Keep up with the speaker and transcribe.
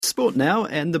Sport now,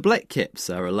 and the Black Caps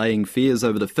are allaying fears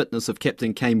over the fitness of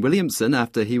captain Kane Williamson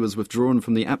after he was withdrawn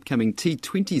from the upcoming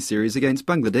T20 series against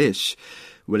Bangladesh.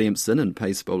 Williamson and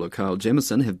pace bowler Kyle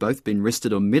Jamieson have both been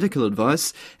rested on medical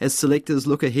advice as selectors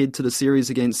look ahead to the series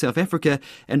against South Africa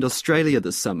and Australia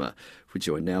this summer. We're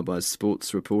joined now by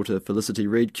sports reporter Felicity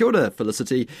Reid. Kia ora,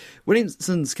 Felicity.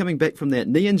 Williamson's coming back from that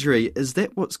knee injury. Is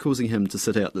that what's causing him to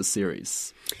sit out this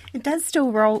series? It does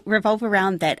still revolve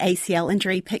around that ACL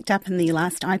injury picked up in the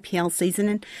last IPL season,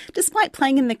 and despite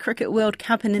playing in the Cricket World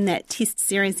Cup and in that test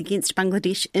series against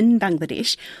Bangladesh in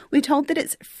Bangladesh, we're told that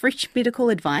it's fresh medical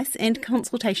advice and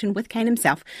consultation with Kane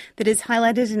himself that has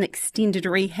highlighted an extended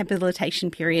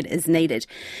rehabilitation period is needed.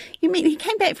 He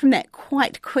came back from that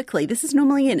quite quickly. This is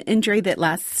normally an injury that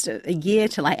lasts a year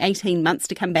to like 18 months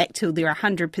to come back till they're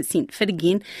 100% fit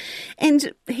again.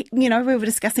 And, we were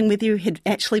discussing whether he had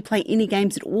actually played any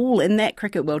games at all in that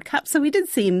Cricket World Cup, so we did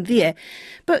see him there.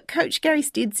 But Coach Gary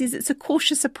Stead says it's a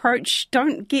cautious approach.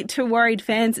 Don't get too worried,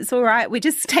 fans. It's all right. We're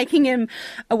just taking him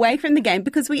away from the game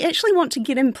because we actually want to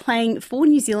get him playing for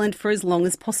New Zealand for as long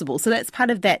as possible. So that's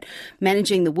part of that,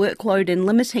 managing the workload and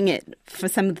limiting it for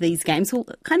some of these games will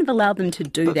kind of allow them to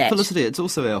do that. Felicity, it's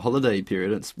also our holiday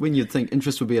period. It's when you'd think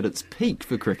interest would be at its peak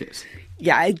for cricket.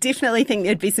 Yeah, I definitely think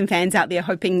there'd be some fans out there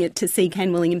hoping to see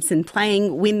Kane Williamson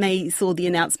playing when they saw the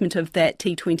announcement of that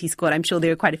T20 squad. I'm sure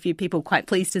there were quite a few people quite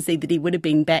pleased to see that he would have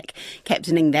been back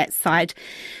captaining that side.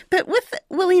 But with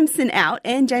Williamson out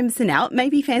and Jamieson out,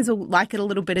 maybe fans will like it a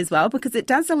little bit as well because it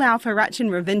does allow for Rachin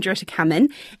Ravindra to come in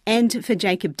and for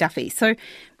Jacob Duffy. So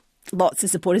lots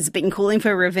of supporters have been calling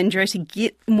for Ravindra to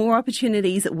get more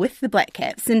opportunities with the Black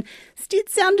Caps. And Stead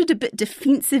sounded a bit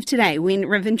defensive today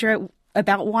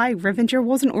about why Ravindra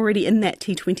wasn't already in that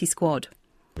T20 squad.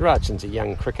 Rachin's a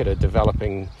young cricketer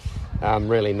developing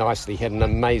really nicely. He had an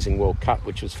amazing World Cup,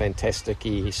 which was fantastic.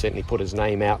 He certainly put his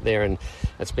name out there and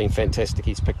it's been fantastic.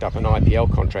 He's picked up an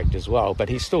IPL contract as well, but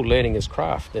he's still learning his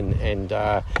craft. And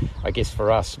I guess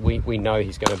for us, we know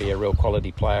he's going to be a real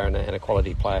quality player and a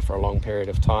quality player for a long period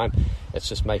of time. It's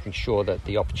just making sure that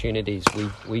the opportunities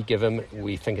we give him,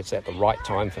 we think it's at the right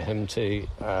time for him to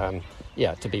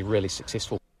be really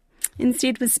successful.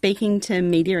 Instead was speaking to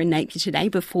media in Napier today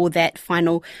before that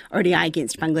final ODI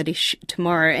against Bangladesh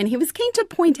tomorrow, and he was keen to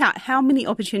point out how many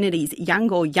opportunities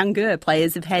young or younger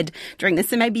players have had during this.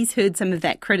 So maybe he's heard some of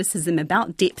that criticism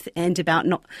about depth and about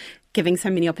not giving so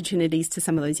many opportunities to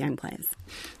some of those young players.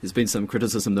 There's been some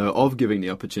criticism, though, of giving the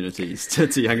opportunities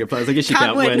to younger players. I guess you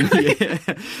can't win. Yeah.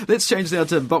 Let's change now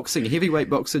to boxing. Heavyweight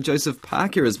boxer Joseph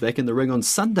Parker is back in the ring on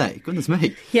Sunday. Goodness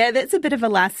me. Yeah, that's a bit of a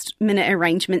last-minute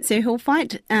arrangement. So he'll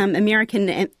fight American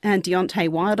Deontay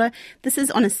Wilder. This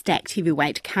is on a stacked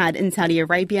heavyweight card in Saudi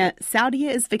Arabia. Saudi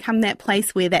has become that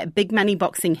place where that big money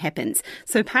boxing happens.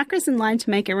 So Parker is in line to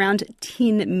make around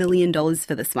 $10 million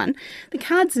for this one. The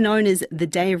card's known as the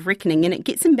Day of Reckoning, and it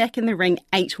gets him back in the ring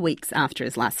 8 weeks after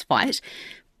his last fight.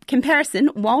 Comparison,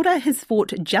 Wilder has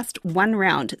fought just one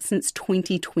round since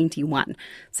 2021.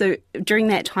 So during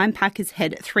that time, Parker's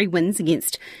had 3 wins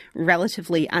against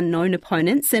relatively unknown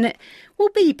opponents, and it will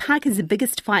be Parker's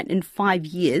biggest fight in 5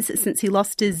 years since he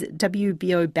lost his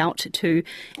WBO bout to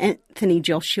Anthony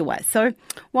Joshua. So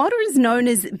Wilder is known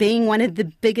as being one of the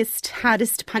biggest,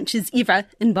 hardest punchers ever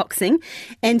in boxing,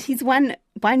 and he's won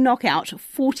by knockout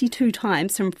 42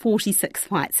 times from 46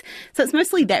 fights. So it's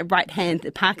mostly that right hand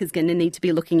that Parker's going to need to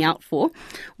be looking out for.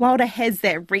 Wilder has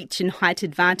that reach and height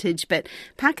advantage, but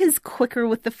Parker's quicker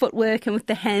with the footwork and with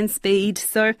the hand speed.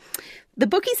 So the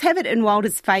bookies have it in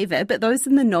Wilder's favour, but those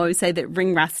in the know say that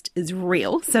ring rust is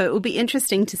real, so it will be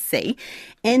interesting to see.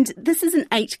 And this is an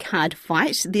 8-card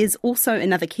fight. There's also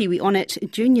another Kiwi on it.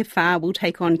 Junior Farr will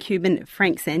take on Cuban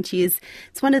Frank Sanchez.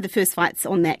 It's one of the first fights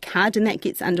on that card, and that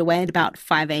gets underway at about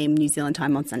 5 a.m. New Zealand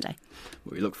time on Sunday.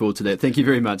 We look forward to that. Thank you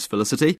very much, Felicity.